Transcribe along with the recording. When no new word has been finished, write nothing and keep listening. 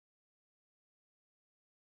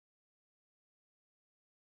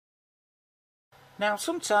Now,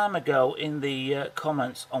 some time ago in the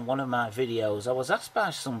comments on one of my videos, I was asked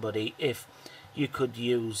by somebody if you could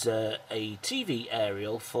use a TV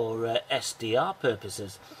aerial for SDR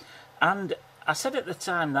purposes, and I said at the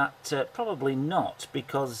time that probably not,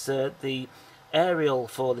 because the aerial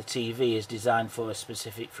for the TV is designed for a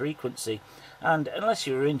specific frequency, and unless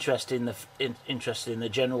you're interested in the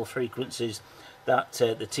general frequencies that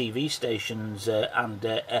the TV stations and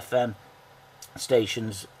FM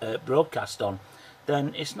stations broadcast on,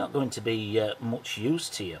 then it's not going to be much use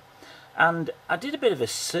to you. And I did a bit of a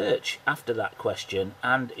search after that question,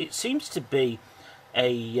 and it seems to be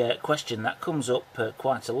a question that comes up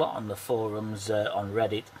quite a lot on the forums, on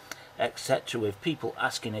Reddit, etc., with people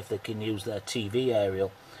asking if they can use their TV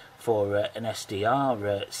aerial for an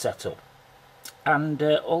SDR setup. And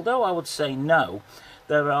although I would say no,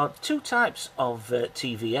 there are two types of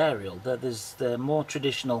TV aerial. There's the more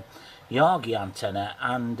traditional Yagi antenna,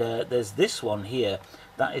 and there's this one here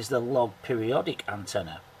that is the log periodic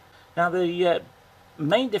antenna. Now, the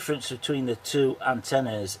main difference between the two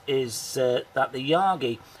antennas is that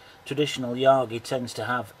the traditional Yagi tends to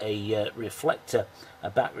have a reflector, a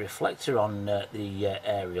back reflector on the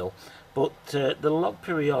aerial, but the log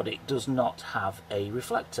periodic does not have a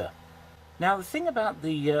reflector. Now, the thing about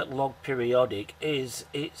the log periodic is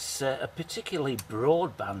it's a particularly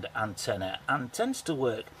broadband antenna and tends to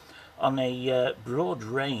work on a broad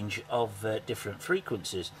range of different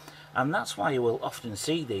frequencies, and that's why you will often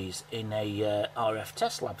see these in a RF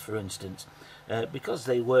test lab, for instance, because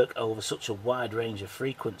they work over such a wide range of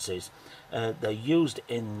frequencies. They're used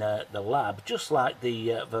in the lab, just like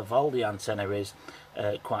the Vivaldi antenna is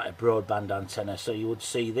quite a broadband antenna, so you would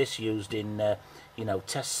see this used in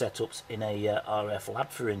test setups in a RF lab,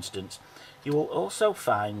 for instance. You will also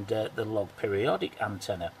find the log periodic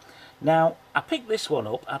antenna. Now, I picked this one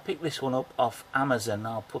up off Amazon.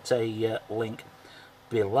 I'll put a link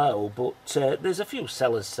below, but there's a few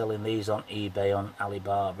sellers selling these on eBay, on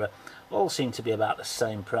Alibaba. All seem to be about the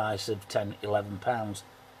same price of £10–11.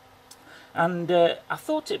 And I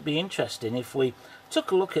thought it'd be interesting if we took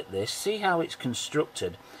a look at this, see how it's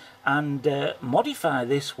constructed, and modify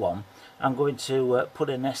this one. I'm going to put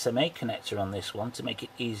an SMA connector on this one to make it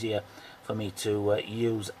easier for me to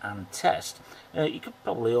use and test. You could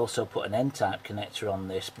probably also put an N-type connector on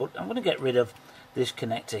this, but I'm going to get rid of this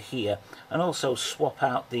connector here and also swap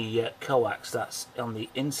out the coax that's on the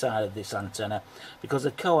inside of this antenna, because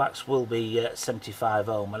the coax will be 75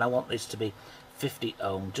 ohm and I want this to be 50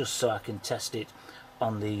 ohm, just so I can test it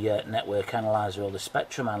on the network analyzer or the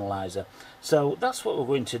spectrum analyzer. So that's what we're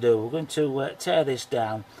going to do. We're going to tear this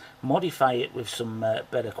down, modify it with some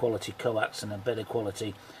better quality coax and a better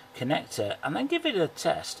quality connector, and then give it a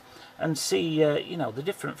test and see the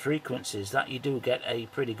different frequencies that you do get a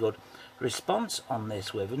pretty good response on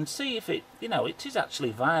this with, and see if it it is actually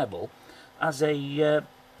viable as a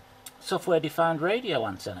software defined radio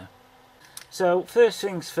antenna. So first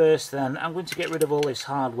things first then, I'm going to get rid of all this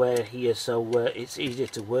hardware here so it's easier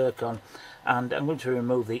to work on, and I'm going to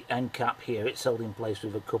remove the end cap here. It's held in place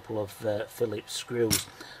with a couple of Phillips screws,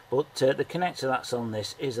 but the connector that's on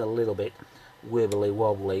this is a little bit wibbly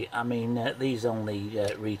wobbly. I mean, these only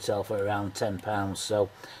retail for around £10, so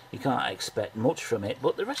you can't expect much from it,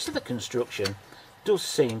 but the rest of the construction does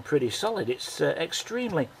seem pretty solid. It's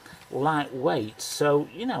extremely lightweight, so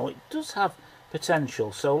it does have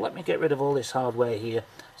potential. So let me get rid of all this hardware here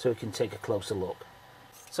so we can take a closer look.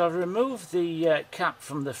 So I've removed the cap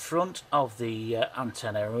from the front of the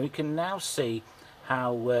antenna, and we can now see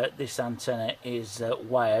how this antenna is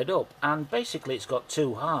wired up, and basically it's got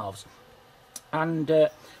two halves, and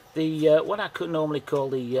the what I could normally call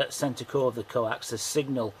the center core of the coax, the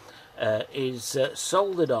signal, is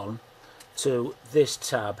soldered on to this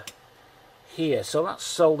tab here. So that's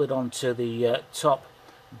soldered onto the top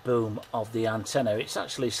boom of the antenna. It's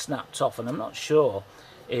actually snapped off, and I'm not sure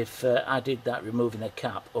if I did that removing the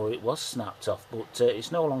cap or it was snapped off, but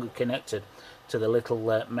it's no longer connected to the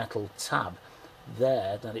little metal tab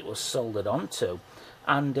there that it was soldered onto.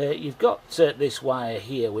 And you've got this wire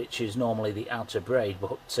here, which is normally the outer braid,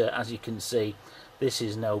 but as you can see, this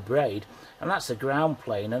is no braid, and that's the ground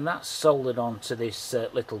plane, and that's soldered onto this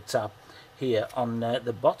little tab here on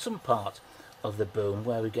the bottom part of the boom,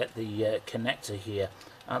 where we get the connector here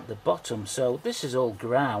at the bottom. So this is all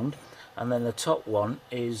ground, and then the top one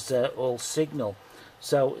is all signal.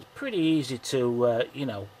 So it's pretty easy to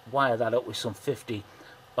wire that up with some 50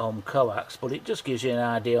 ohm coax, but it just gives you an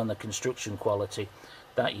idea on the construction quality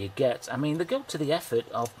that you get. I mean, they go to the effort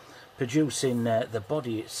of producing the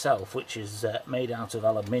body itself, which is made out of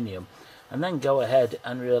aluminium, and then go ahead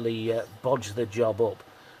and really bodge the job up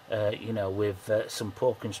you know, with some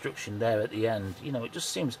poor construction there at the end. You know, it just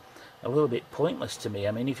seems a little bit pointless to me.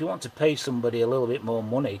 I mean, if you want to pay somebody a little bit more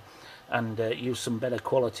money and use some better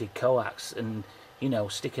quality coax and, you know,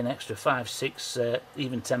 stick an extra 5, 6,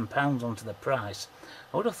 even £10 onto the price,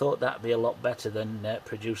 I would have thought that'd be a lot better than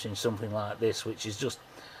producing something like this, which is just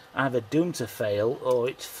either doomed to fail or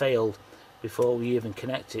it's failed before we even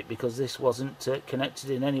connect it, because this wasn't connected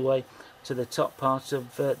in any way to the top part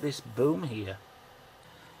of this boom here.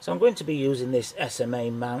 So I'm going to be using this SMA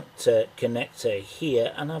mount connector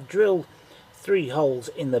here, and I've drilled 3 holes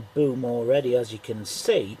in the boom already, as you can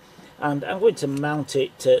see, and I'm going to mount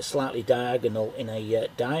it slightly diagonal in a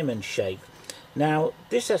diamond shape. Now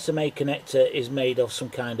this SMA connector is made of some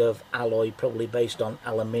kind of alloy, probably based on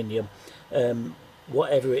aluminium.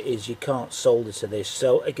 Whatever it is, you can't solder to this.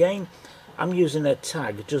 So again, I'm using a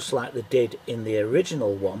tag just like they did in the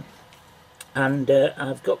original one, and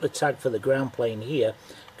I've got the tag for the ground plane here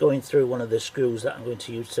going through one of the screws that I'm going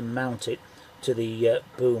to use to mount it to the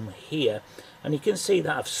boom here. And you can see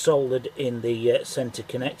that I've soldered in the center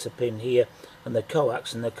connector pin here and the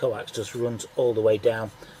coax just runs all the way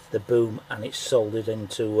down the boom, and it's soldered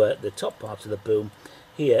into the top part of the boom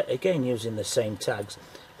here, again using the same tags.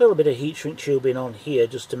 A little bit of heat shrink tubing on here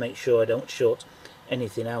just to make sure I don't short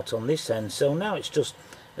anything out on this end. So now it's just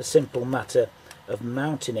a simple matter of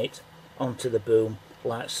mounting it onto the boom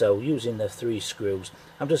like so, using the 3 screws.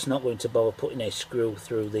 I'm just not going to bother putting a screw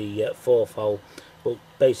through the 4th hole, but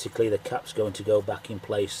basically the cap's going to go back in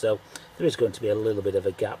place, so there is going to be a little bit of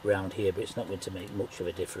a gap round here, but it's not going to make much of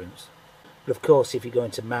a difference. But of course, if you're going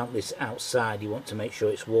to mount this outside, you want to make sure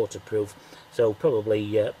it's waterproof, so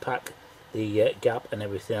probably pack the gap and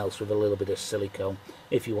everything else with a little bit of silicone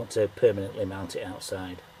if you want to permanently mount it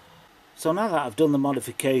outside. So now that I've done the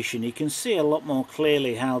modification, you can see a lot more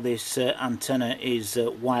clearly how this antenna is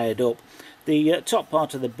wired up. The top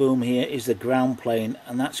part of the boom here is the ground plane,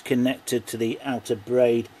 and that's connected to the outer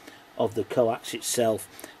braid of the coax itself.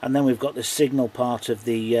 And then we've got the signal part of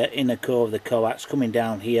the inner core of the coax coming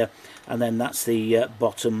down here, and then that's the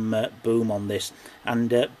bottom boom on this,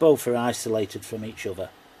 and both are isolated from each other.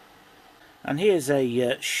 And here's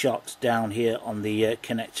a shot down here on the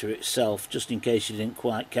connector itself, just in case you didn't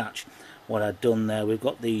quite catch what I'd done there. We've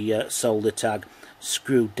got the solder tag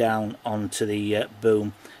screwed down onto the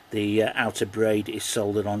boom. The outer braid is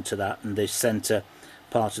soldered onto that, and the centre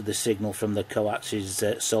part of the signal from the coax is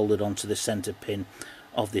soldered onto the centre pin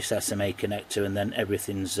of this SMA connector, and then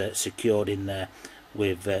everything's secured in there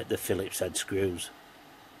with the Phillips head screws.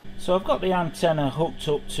 So I've got the antenna hooked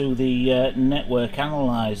up to the network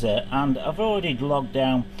analyzer, and I've already logged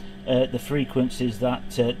down the frequencies that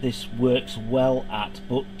this works well at,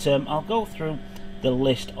 but I'll go through the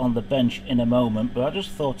list on the bench in a moment. But I just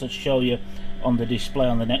thought I'd show you on the display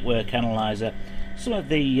on the network analyzer some of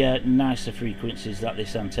the nicer frequencies that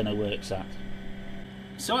this antenna works at.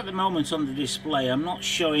 So at the moment on the display, I'm not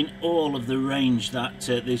showing all of the range that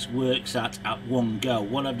this works at one go.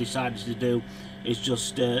 What I've decided to do is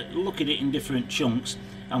just look at it in different chunks,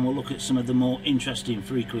 and we'll look at some of the more interesting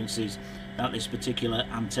frequencies that this particular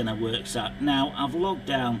antenna works at. Now I've logged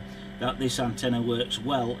down that this antenna works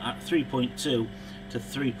well at 3.2 to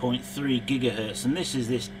 3.3 gigahertz, and this is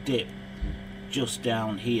this dip just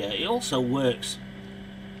down here. It also works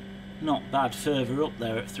not bad further up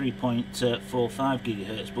there at 3.45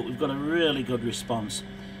 gigahertz, but we've got a really good response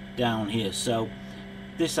down here. So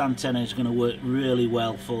this antenna is going to work really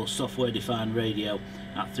well for software defined radio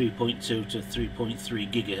at 3.2 to 3.3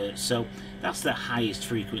 gigahertz. So that's the highest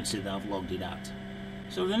frequency that I've logged it at.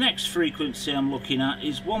 So the next frequency I'm looking at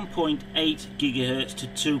is 1.8 gigahertz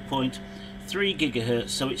to 2.3 gigahertz.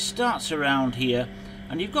 So it starts around here,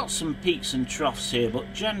 and you've got some peaks and troughs here,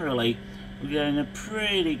 but generally we're getting a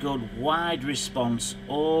pretty good wide response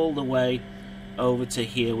all the way over to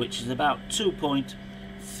here, which is about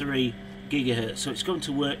 2.3 gigahertz. So it's going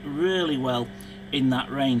to work really well in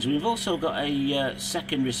that range. We've also got a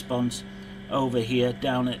second response over here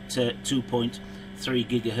down at 2.3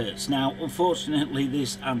 gigahertz. Now unfortunately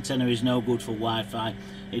this antenna is no good for Wi-Fi.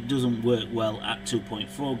 It doesn't work well at 2.4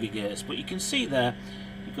 gigahertz, but you can see there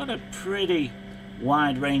you've got a pretty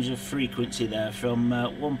wide range of frequency there from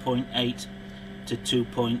 1.8 to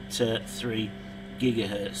 2.3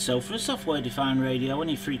 gigahertz. So for a software defined radio,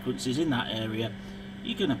 any frequencies in that area,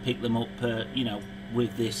 you're going to pick them up you know,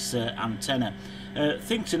 with this antenna.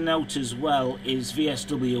 Thing to note as well is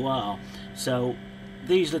VSWR. So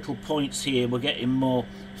these little points here, we're getting more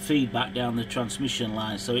feedback down the transmission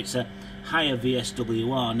line, so it's a higher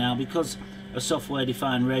VSWR. Now because a software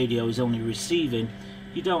defined radio is only receiving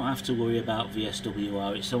you don't have to worry about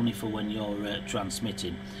VSWR. It's only for when you're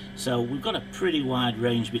transmitting. So we've got a pretty wide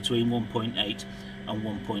range between 1.8 and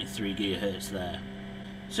 1.3 gigahertz there.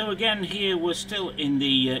 So again, here we're still in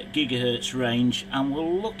the gigahertz range, and we're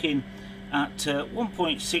looking at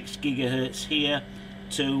 1.6 gigahertz here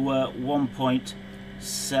to 1.7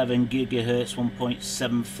 gigahertz,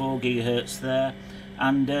 1.74 gigahertz there,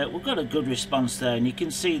 and we've got a good response there. And you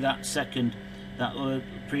can see that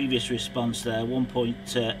previous response there,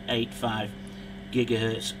 1.85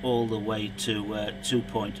 gigahertz all the way to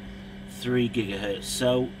 2.3 gigahertz.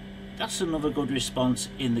 So that's another good response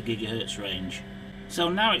in the gigahertz range. So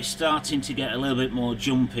now it's starting to get a little bit more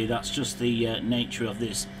jumpy. That's just the nature of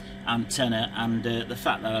this antenna, and the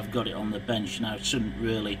fact that I've got it on the bench. Now I shouldn't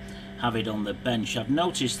really have it on the bench. I've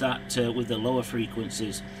noticed that with the lower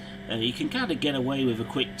frequencies you can kind of get away with a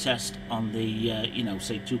quick test on the you know,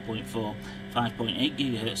 say 2.4, 5.8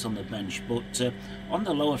 gigahertz on the bench, but on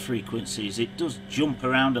the lower frequencies it does jump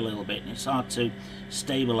around a little bit and it's hard to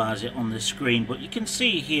stabilize it on the screen. But you can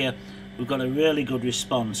see here we've got a really good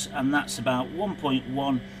response, and that's about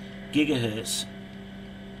 1.1 gigahertz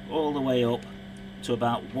all the way up to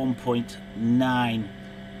about 1.9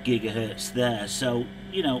 gigahertz there. So,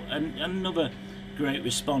 you know, another great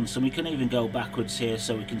response. And we can even go backwards here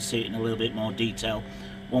so we can see it in a little bit more detail.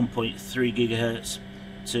 1.3 gigahertz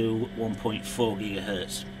to 1.4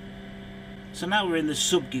 gigahertz. So now we're in the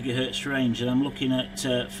sub gigahertz range, and I'm looking at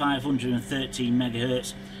 513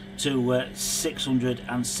 megahertz to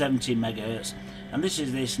 670 megahertz, and this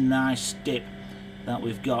is this nice dip that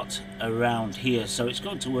we've got around here. So it's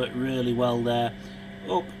going to work really well there.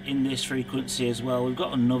 Up in this frequency as well, we've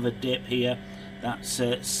got another dip here. That's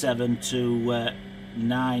 7 to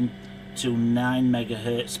 9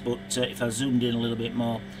 megahertz, but if I zoomed in a little bit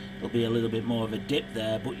more, there'll be a little bit more of a dip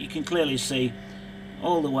there. But you can clearly see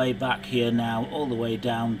all the way back here now, all the way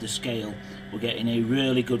down the scale, we're getting a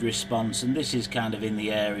really good response, and this is kind of in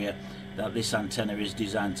the area that this antenna is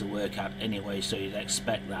designed to work at anyway, so you'd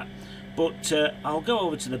expect that. But I'll go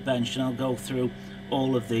over to the bench and I'll go through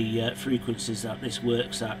all of the frequencies that this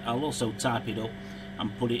works at. I'll also type it up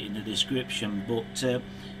and put it in the description, but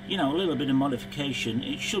you know, a little bit of modification.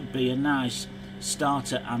 It should be a nice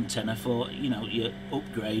starter antenna for, you know, your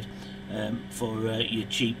upgrade for your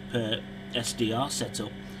cheap SDR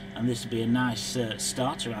setup, and this would be a nice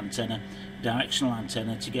starter antenna, directional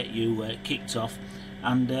antenna, to get you kicked off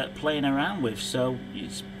and playing around with. So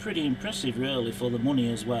it's pretty impressive really for the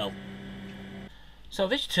money as well. So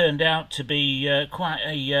this turned out to be quite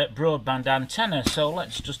a broadband antenna, so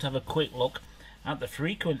let's just have a quick look at the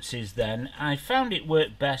frequencies then. I found it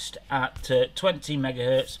worked best at 20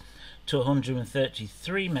 megahertz to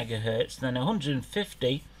 133 megahertz, then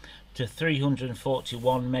 150 to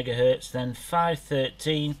 341 megahertz, then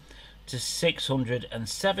 513 to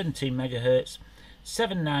 670 megahertz,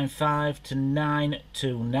 795 to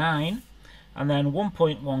 929, and then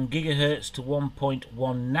 1.1 gigahertz to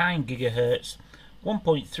 1.19 gigahertz,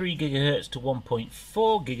 1.3 gigahertz to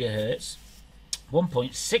 1.4 gigahertz,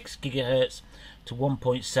 1.6 gigahertz to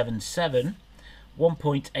 1.77,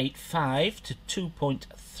 1.85 to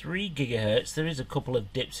 2.3 gigahertz. There is a couple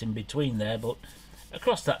of dips in between there, but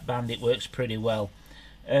across that band it works pretty well.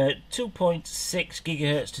 2.6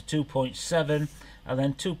 gigahertz to 2.7, and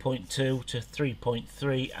then 2.2 to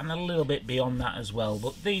 3.3, and a little bit beyond that as well.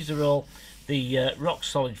 But these are all the rock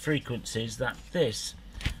solid frequencies that this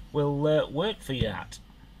will work for you at.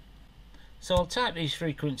 So I'll type these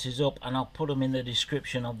frequencies up and I'll put them in the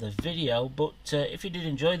description of the video. But if you did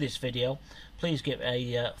enjoy this video, please give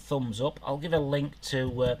a thumbs up. I'll give a link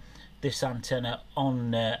to this antenna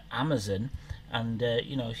on Amazon, and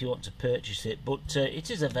you know, if you want to purchase it. But it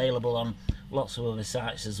is available on lots of other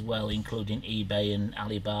sites as well, including eBay and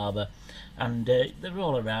Alibaba, and they're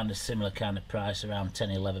all around a similar kind of price, around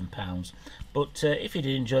 £10–11. But if you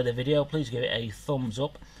did enjoy the video, please give it a thumbs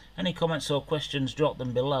up. Any comments or questions, drop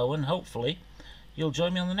them below, and hopefully you'll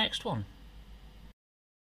join me on the next one.